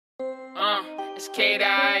It's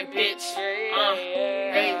KDike, bitch.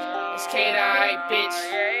 Hey, it's KDike, bitch.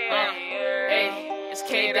 Hey, it's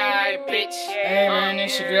KDike, bitch. Hey man,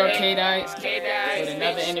 it's your girl KDike with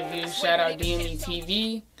another interview. Shout out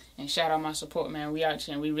DMETV and shout out my support, man. We out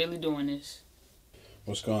here and we really doing this.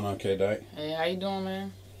 What's going on, KDike? Hey, how you doing,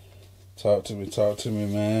 man? Talk to me,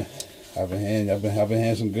 man. I've been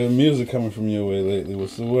hearing some good music coming from your way lately.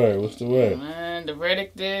 What's the word? Man, the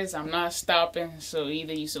verdict is I'm not stopping. So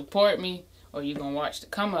either you support me or you gonna watch the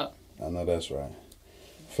come up. I know that's right.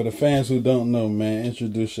 For the fans who don't know, man,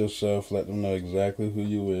 introduce yourself. Let them know exactly who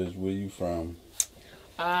you is, where you from.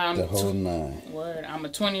 The whole nine. Word. I'm a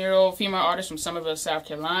 20-year-old female artist from Summerville, South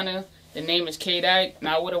Carolina. The name is KDike.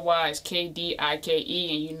 Now with a Y, it's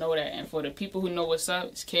KDIKE, and you know that. And for the people who know what's up,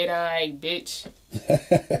 it's KDike, bitch.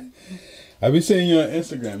 I be seeing you on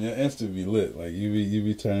Instagram. Your Insta be lit. Like you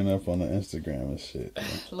be turning up on the Instagram and shit.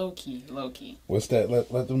 Low key. What's that?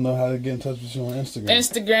 Let them know how to get in touch with you on Instagram.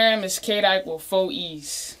 Instagram is KDike with 4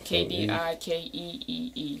 E's. KDIKEEE.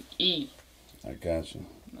 I got you.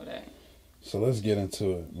 Know that. So let's get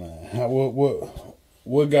into it, man.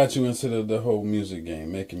 What got you into the whole music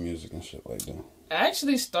game, making music and shit like that? I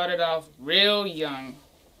actually started off real young,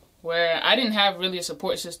 where I didn't have really a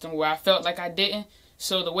support system, where I felt like I didn't.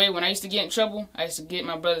 So the way when I used to get in trouble, I used to get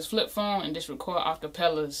my brother's flip phone and just record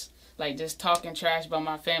acapellas, like just talking trash about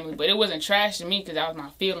my family. But it wasn't trash to me because that was my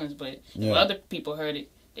feelings. But when other people heard it,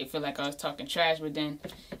 they feel like I was talking trash. But then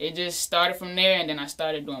it just started from there, and then I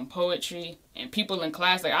started doing poetry. And people in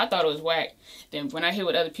class, like, I thought it was whack. Then when I hear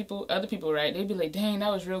what other people write, they'd be like, dang, that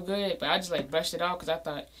was real good. But I just, like, brushed it off because I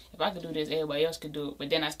thought, if I could do this, everybody else could do it. But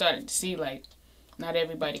then I started to see, like, not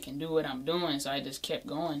everybody can do what I'm doing, so I just kept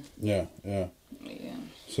going. Yeah.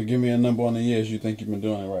 So give me a number on the years you think you've been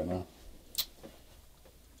doing it right now.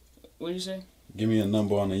 What did you say? Give me a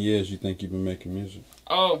number on the years you think you've been making music.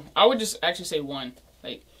 Oh, I would just actually say one.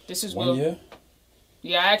 Like, this is 1 year?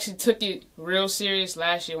 Yeah, I actually took it real serious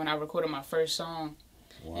last year when I recorded my first song.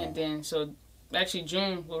 Wow. And then, so, actually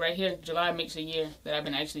June, well right here, July makes a year that I've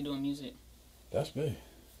been actually doing music. That's big.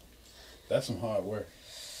 That's some hard work.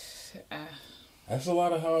 That's a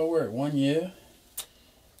lot of hard work. 1 year?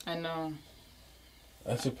 I know.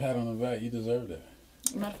 That's a pat on the back. You deserve that.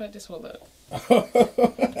 Matter of fact, just hold up.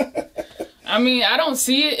 I mean, I don't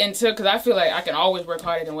see it until, because I feel like I can always work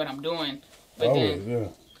harder than what I'm doing. But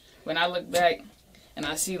when I look back and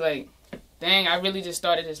I see, like, dang, I really just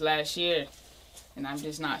started this last year. And I'm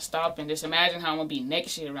just not stopping. Just imagine how I'm going to be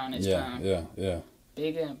next year around this time. Yeah.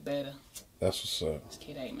 Bigger and better. That's what's up. It's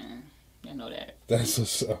KDike, man. You know that. That's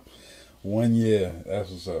what's up. 1 year. That's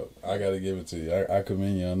what's up. I got to give it to you. I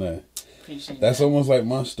commend you on that. Appreciate that. That's almost like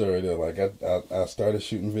my story, though. Like, I started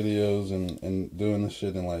shooting videos and doing this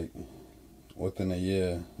shit, and, like, within a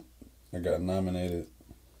year, I got nominated.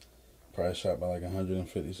 Probably shot by like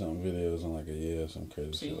 150-something videos in like a year or some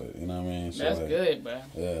crazy shit. Like, you know what I mean? So that's like, good, bro.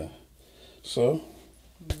 Yeah. So,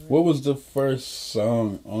 what was the first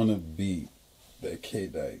song on the beat that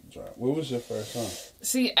KDike dropped? What was your first song?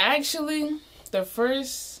 See, actually, the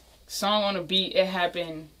first song on the beat, it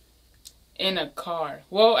happened in a car.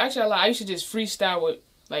 Well, actually, I used to just freestyle with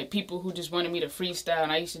like people who just wanted me to freestyle,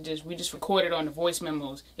 and we just recorded on the voice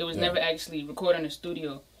memos. It was never actually recorded in the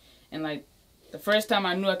studio, and like. The first time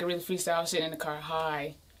I knew I could really freestyle, I was sitting in the car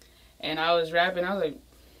high, and I was rapping. I was like,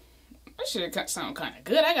 that shit sound kind of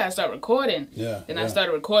good. I gotta start recording. Then I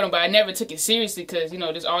started recording, but I never took it seriously because, you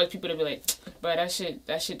know, there's always people that be like, bro, that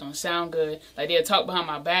shit don't sound good. Like, they'll talk behind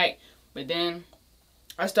my back. But then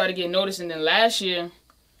I started getting noticed, and then last year,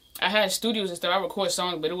 I had studios and stuff. I record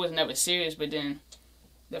songs, but it was never serious. But then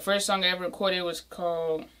the first song I ever recorded was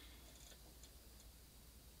called...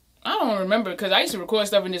 I don't remember because I used to record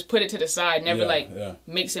stuff and just put it to the side, never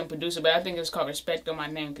mix and produce it. But I think it's called Respect on My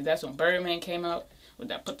Name because that's when Birdman came out with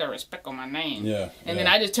that put that respect on my name. And then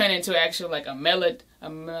I just turned it into actually like a melodic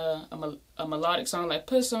song like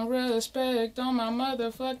put some respect on my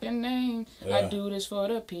motherfucking name. I do this for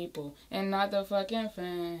the people and not the fucking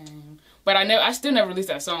fame. But I still never released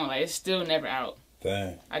that song. Like, it's still never out.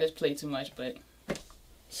 Dang. I just play too much, but.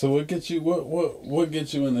 So what gets you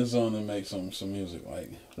in the zone to make some music?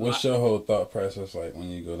 Like, what's your whole thought process like when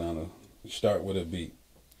you go down to start with a beat?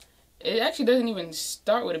 It actually doesn't even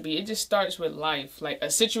start with a beat. It just starts with life, like a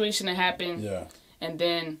situation that happened. And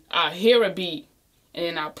then I hear a beat, and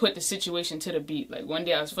then I put the situation to the beat. Like, one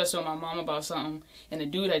day I was fussing with my mom about something, and the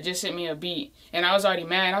dude had just sent me a beat, and I was already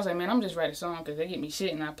mad. I was like, man, I'm just write a song because they get me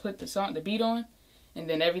shit, and I put the beat on, and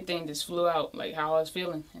then everything just flew out like how I was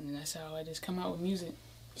feeling, and then that's how I just come out with music.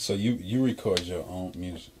 So you record your own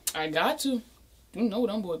music? I got to. You know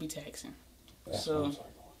them boy be taxing. That's what I'm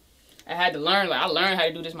I had to learn. Like I learned how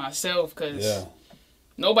to do this myself because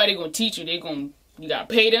nobody gonna teach you. You gotta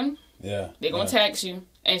pay them. Yeah. They gonna tax you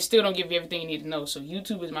and still don't give you everything you need to know. So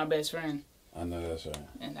YouTube is my best friend. I know that's right.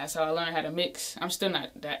 And that's how I learned how to mix. I'm still not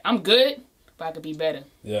that. I'm good, but I could be better.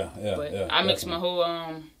 Yeah. But I mixed my whole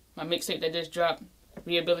my mixtape that just dropped,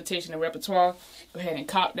 Rehabilitation and Repertoire. Go ahead and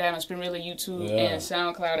cop that on Summerville, YouTube, and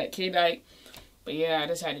SoundCloud at KDike. But yeah, I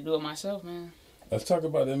just had to do it myself, man. Let's talk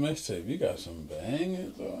about that mixtape. You got some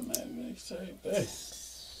bangers on that mixtape. Hey,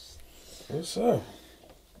 what's up?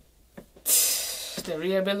 The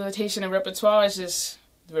Rehabilitation and Repertoire is just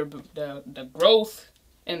the growth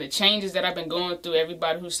and the changes that I've been going through.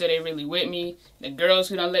 Everybody who said they really with me, the girls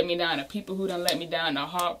who done let me down, the people who done let me down, the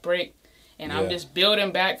heartbreak, and I'm just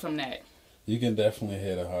building back from that. You can definitely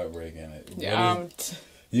hear the heartbreak in it. Yeah,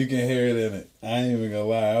 you can hear it in it. I ain't even gonna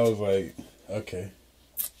lie. I was like, okay,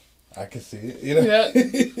 I can see it. You know?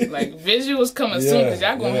 Yeah. Like visuals coming soon because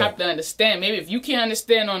y'all gonna have to understand. Maybe if you can't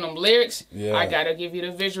understand on them lyrics, I gotta give you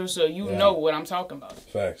the visuals so you know what I'm talking about.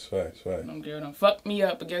 Facts. Them girl done fucked me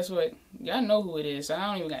up, but guess what? Y'all know who it is. So I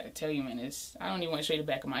don't even gotta tell you, man. I don't even want to show you the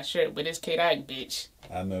back of my shirt, but it's KDike, bitch.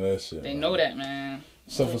 I know that shit. They know that, man.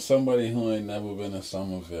 So for somebody who ain't never been to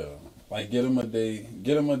Summerville, like get them a day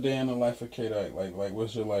in the life of KDike. Like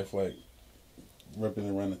what's your life like, ripping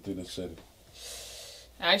and running through the city?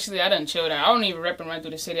 Actually, I done chilled out. I don't even rep and run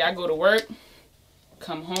through the city. I go to work,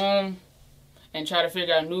 come home, and try to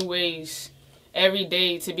figure out new ways every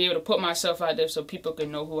day to be able to put myself out there so people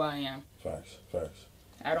can know who I am. Facts.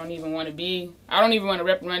 I don't even want to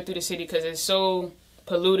rep and run through the city because it's so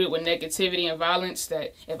polluted with negativity and violence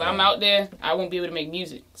that if I'm out there, I won't be able to make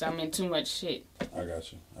music because I'm in too much shit. I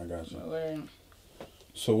got you.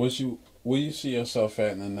 So where you see yourself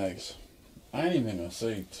at in the next... I ain't even gonna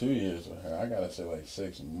say 2 years with her. I gotta say like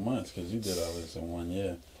 6 months because you did all this in 1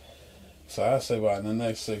 year. So I say about in the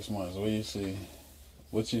next 6 months,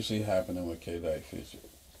 what you see happening with KDike Future?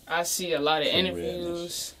 I see a lot of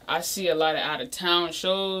interviews. I see a lot of out of town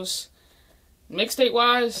shows. Mixtape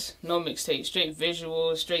wise, no mixtape. Straight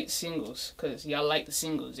visuals, straight singles. Cause y'all like the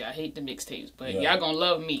singles. Y'all hate the mixtapes, but y'all gonna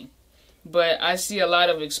love me. But I see a lot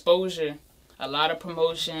of exposure, a lot of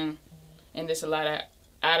promotion, and just a lot of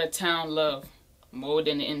out of town love more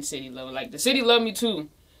than the in city love. Like the city love me too,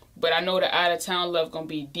 but I know the out of town love gonna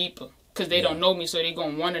be deeper because they don't know me, so they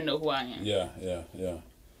gonna want to know who I am. Yeah.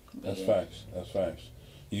 That's facts.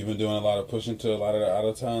 You've been doing a lot of pushing to a lot of the out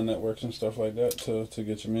of town networks and stuff like that to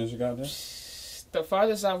get your music out there. The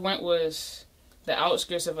farthest I went was the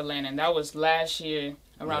outskirts of Atlanta, and that was last year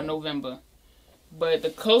around November. But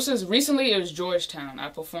the closest recently it was Georgetown. I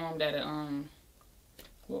performed at a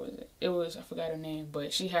what was it? It was, I forgot her name,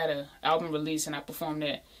 but she had an album release and I performed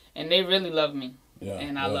there. And they really loved me. Yeah.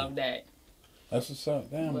 And I love that. That's what's up.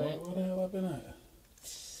 Damn, where the hell I been at?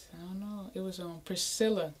 I don't know. It was on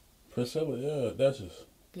Priscilla. Priscilla, Duchess.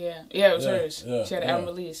 Yeah, it was hers. Yeah, she had an album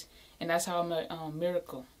release. And that's how I met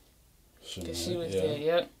Miracle. Because she was there,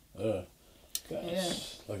 Yeah.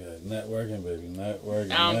 Gosh. Look at that. Networking, baby.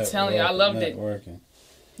 Networking. I'm telling you, I loved it. Networking.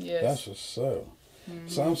 Yes. That's what's up.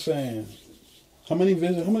 So I'm saying... How many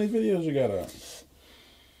videos you got out?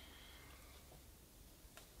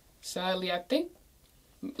 Sadly, I think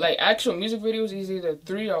like actual music videos is either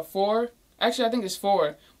 3 or 4. Actually, I think it's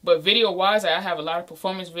 4. But video wise, I have a lot of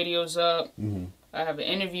performance videos up. I have an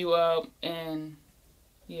interview up, and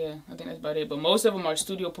yeah, I think that's about it. But most of them are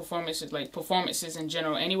studio performances, like performances in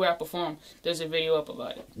general. Anywhere I perform, there's a video up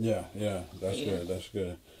about it. Yeah, good. That's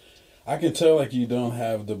good. I can tell like you don't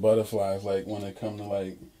have the butterflies like when it comes to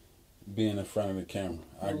like being in front of the camera.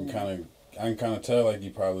 I can kind of tell like you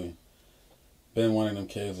probably been one of them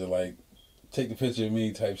kids that like take the picture of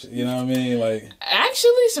me type shit. You know what I mean? Like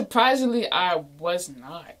actually, surprisingly, I was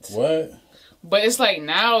not. What? But it's like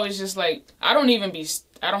now it's just like I don't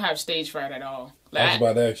have stage fright at all. Like, I was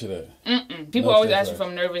about to ask you that. People always ask me if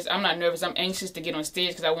I'm nervous. I'm not nervous. I'm anxious to get on stage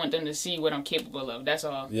because I want them to see what I'm capable of. That's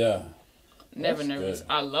all. Yeah. Never nervous. Good.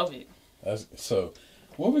 I love it. So,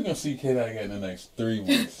 what we gonna see KDike in the next 3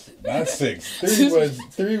 months? Not 6.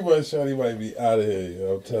 3 months, Shawty might be out of here.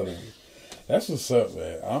 Yo, I'm telling you. That's what's up,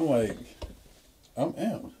 man. I'm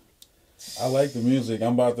amped. I like the music.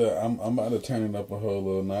 I'm about to turn it up a whole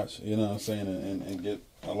little notch. You know what I'm saying? And get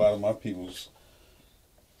a lot of my people's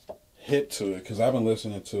hit to it because I've been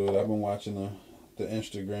listening to it. I've been watching the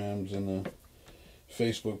Instagrams and the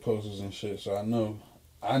Facebook posters and shit. So I know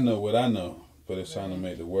what I know. But it's trying to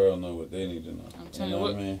make the world know what they need to know. I'm telling you know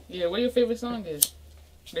what I mean? Yeah, what your favorite song is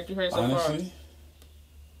that you heard so far? Honestly,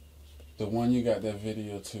 the one you got that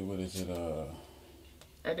video to, what is it?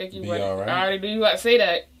 I think you Be Alright. I already do you want to say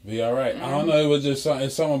that. Be Alright. I don't know, it was just something,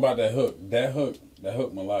 it's something about that hook. That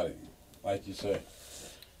hook melodic. like you say.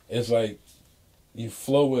 It's like you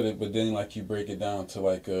flow with it, but then like you break it down to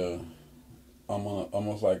like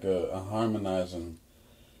almost like a harmonizing.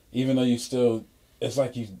 Even though you still, it's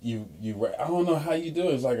like you I don't know how you do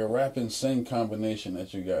it. It's like a rap and sing combination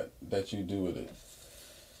that you do with it.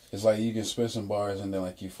 It's like you can spit some bars and then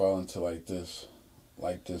like you fall into like this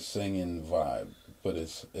singing vibe, but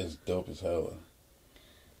it's dope as hell.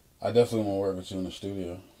 I definitely want to work with you in the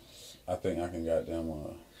studio. I think I can goddamn.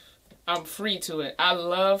 I'm free to it. I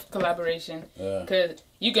love collaboration. Yeah. Because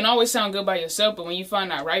you can always sound good by yourself, but when you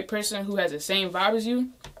find that right person who has the same vibe as you,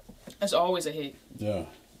 that's always a hit. Yeah.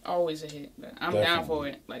 Always a hit. But I'm Definitely. down for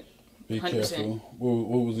it. Like, be 100%. careful.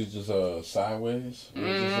 What was it? Just Sideways?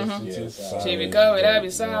 She be covered up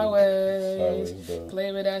in sideways.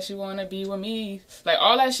 Play with that, she wanna be with me. Like,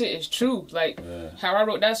 all that shit is true. Like, how I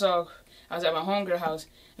wrote that song, I was at my homegirl house,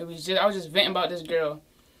 and I was just venting about this girl.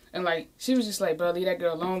 And, like, she was just like, bro, leave that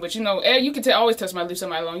girl alone. But, you know, you can always tell somebody, leave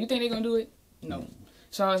somebody alone. You think they gonna do it? No.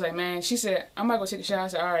 So I was like, man, she said, I might go take a shower. I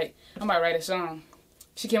said, all right, I might write a song.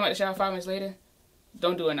 She came out the shower 5 minutes later.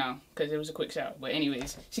 Don't do it now, because it was a quick shower. But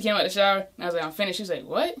anyways, she came out the shower, and I was like, I'm finished. She was like,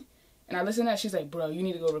 what? And I listened to that. She's like, bro, you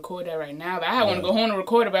need to go record that right now. Like, I want to go home and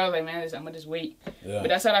record it, but I was like, man, I'm going to just wait. Yeah. But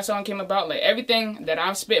that's how that song came about. Like, everything that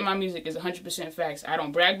I'm spitting my music is 100% facts. I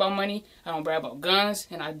don't brag about money. I don't brag about guns.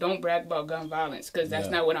 And I don't brag about gun violence, because that's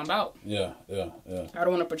not what I'm about. Yeah. I don't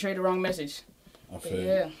want to portray the wrong message. I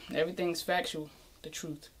feel everything's factual. The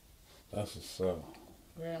truth. That's what's up.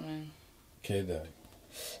 Right, man. KDike.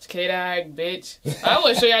 It's KDike, bitch. I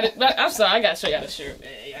want to show y'all this. I'm sorry, I got to show y'all the shirt, man.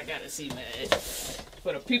 I got to see, man.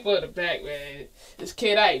 For the people in the back, man. It's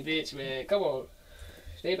KDike, bitch, man. Come on.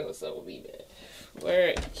 They know what's up with me, man.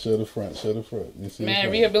 Word. Show the front. You see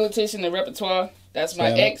man, rehabilitation and repertoire. That's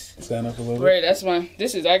my ex. Stand up a little bit. Word,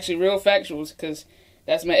 this is actually real factuals, because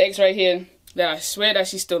that's my ex right here. That I swear that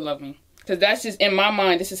she still loves me. Because that's just, in my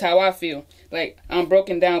mind, this is how I feel. Like, I'm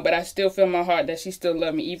broken down, but I still feel in my heart that she still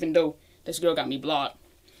loves me, even though this girl got me blocked.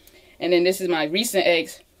 And then this is my recent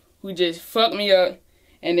ex, who just fucked me up.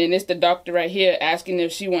 And then it's the doctor right here asking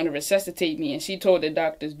if she want to resuscitate me. And she told the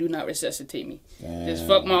doctors, do not resuscitate me. Damn. Just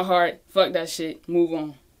fuck my heart, fuck that shit, move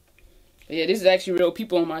on. But yeah, this is actually real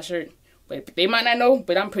people on my shirt. But they might not know,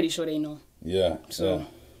 but I'm pretty sure they know. Yeah. So,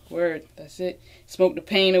 word, that's it. Smoke the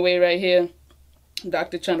pain away right here.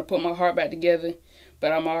 Doctor trying to put my heart back together,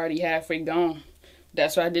 but I'm already halfway gone.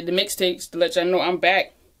 That's why I did the mixtapes, to let y'all know I'm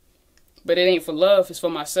back. But it ain't for love, it's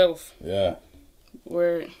for myself. Yeah.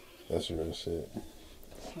 Word. That's real shit.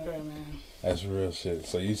 Word, man. That's real shit.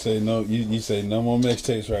 So you say no, you say no more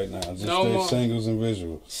mixtapes right now. Just no more singles and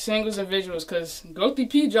visuals. Singles and visuals, because Growth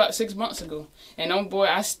EP dropped 6 months ago. And oh boy,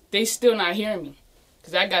 they still not hearing me.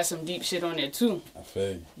 Because I got some deep shit on there too. I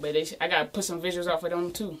feel you. But I got to put some visuals off of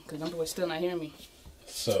them too, because them boys still not hearing me.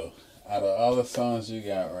 So, out of all the songs you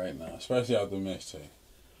got right now, especially out the mixtape,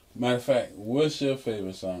 matter of fact, what's your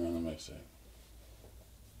favorite song on the mixtape?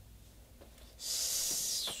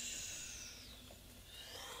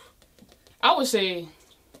 I would say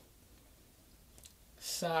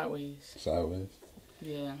Sideways. Sideways?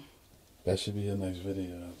 Yeah. That should be your next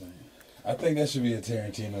video, I think. I think that should be a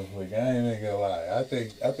Tarantino flick. I ain't even gonna lie. I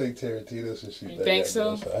think Tarantino should shoot that. You think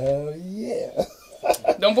so? Hell yeah.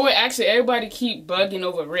 Them boy, actually, everybody keep bugging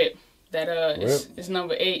over Rip. That it's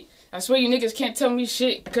number 8. I swear you niggas can't tell me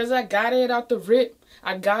shit, because I got it out the rip.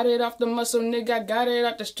 I got it off the muscle, nigga. I got it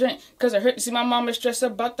out the strength. Because it hurt to see my mama stress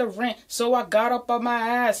about the rent. So I got up on my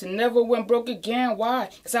ass and never went broke again. Why?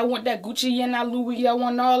 Because I want that Gucci and that Louis. I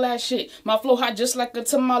want all that shit. My flow hot just like a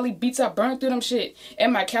tamale. Beats, I burn through them shit.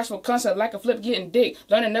 And my cash flow constant like a flip getting dick.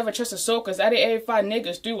 Learn to never trust a soul, because I did every 5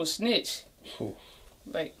 niggas through a snitch. Ooh.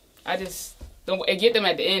 Like, I just don't get them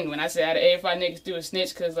at the end when I say I did every 5 niggas through a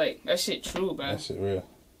snitch, because, like, that shit true, bro. That shit real.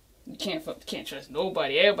 You can't trust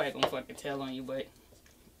nobody. Everybody gonna fucking tell on you, but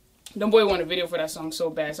them boy want a video for that song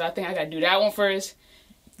so bad, so I think I gotta do that one first.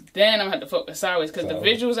 Then I'm gonna have to fuck with Sideways, because the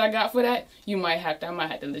visuals I got for that, I might have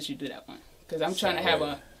to let you do that one, because I'm trying to have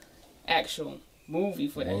a actual movie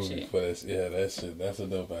for that shit. Yeah, that shit. That's a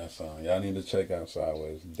dope ass song. Y'all need to check out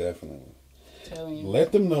Sideways, definitely. Telling you.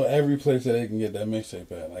 Let them know every place that they can get that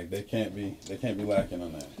mixtape at. Like they can't be lacking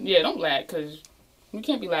on that. Yeah, don't lack, because we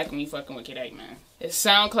can't be lacking me fucking with KDike, man. It's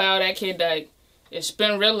SoundCloud at KDike, it's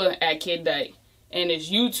Spinrilla at KDike, and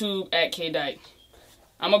it's YouTube at KDike.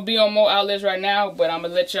 I'm going to be on more outlets right now, but I'm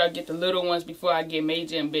going to let y'all get the little ones before I get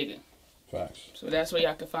major and bigger. Facts. So that's where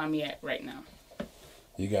y'all can find me at right now.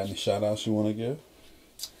 You got any shout outs you want to give?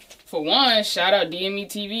 For one, shout out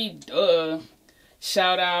DMETV.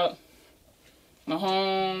 Shout out my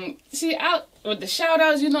home. See, with the shout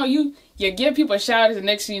outs, you know, you give people shout outs, and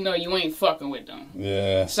next thing you know, you ain't fucking with them.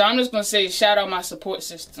 Yeah. So I'm just gonna say shout out my support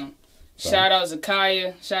system. Shout out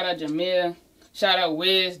Zakaya, shout out Jamil, shout out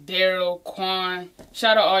Wiz, Daryl, Quan.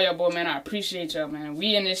 Shout out all y'all boy, man. I appreciate y'all, man.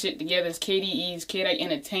 We in this shit together. It's KDE's, KDike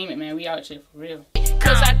Entertainment, man. We out here for real.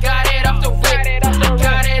 Cause I got it off the whip, I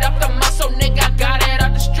got it off the muscle, nigga.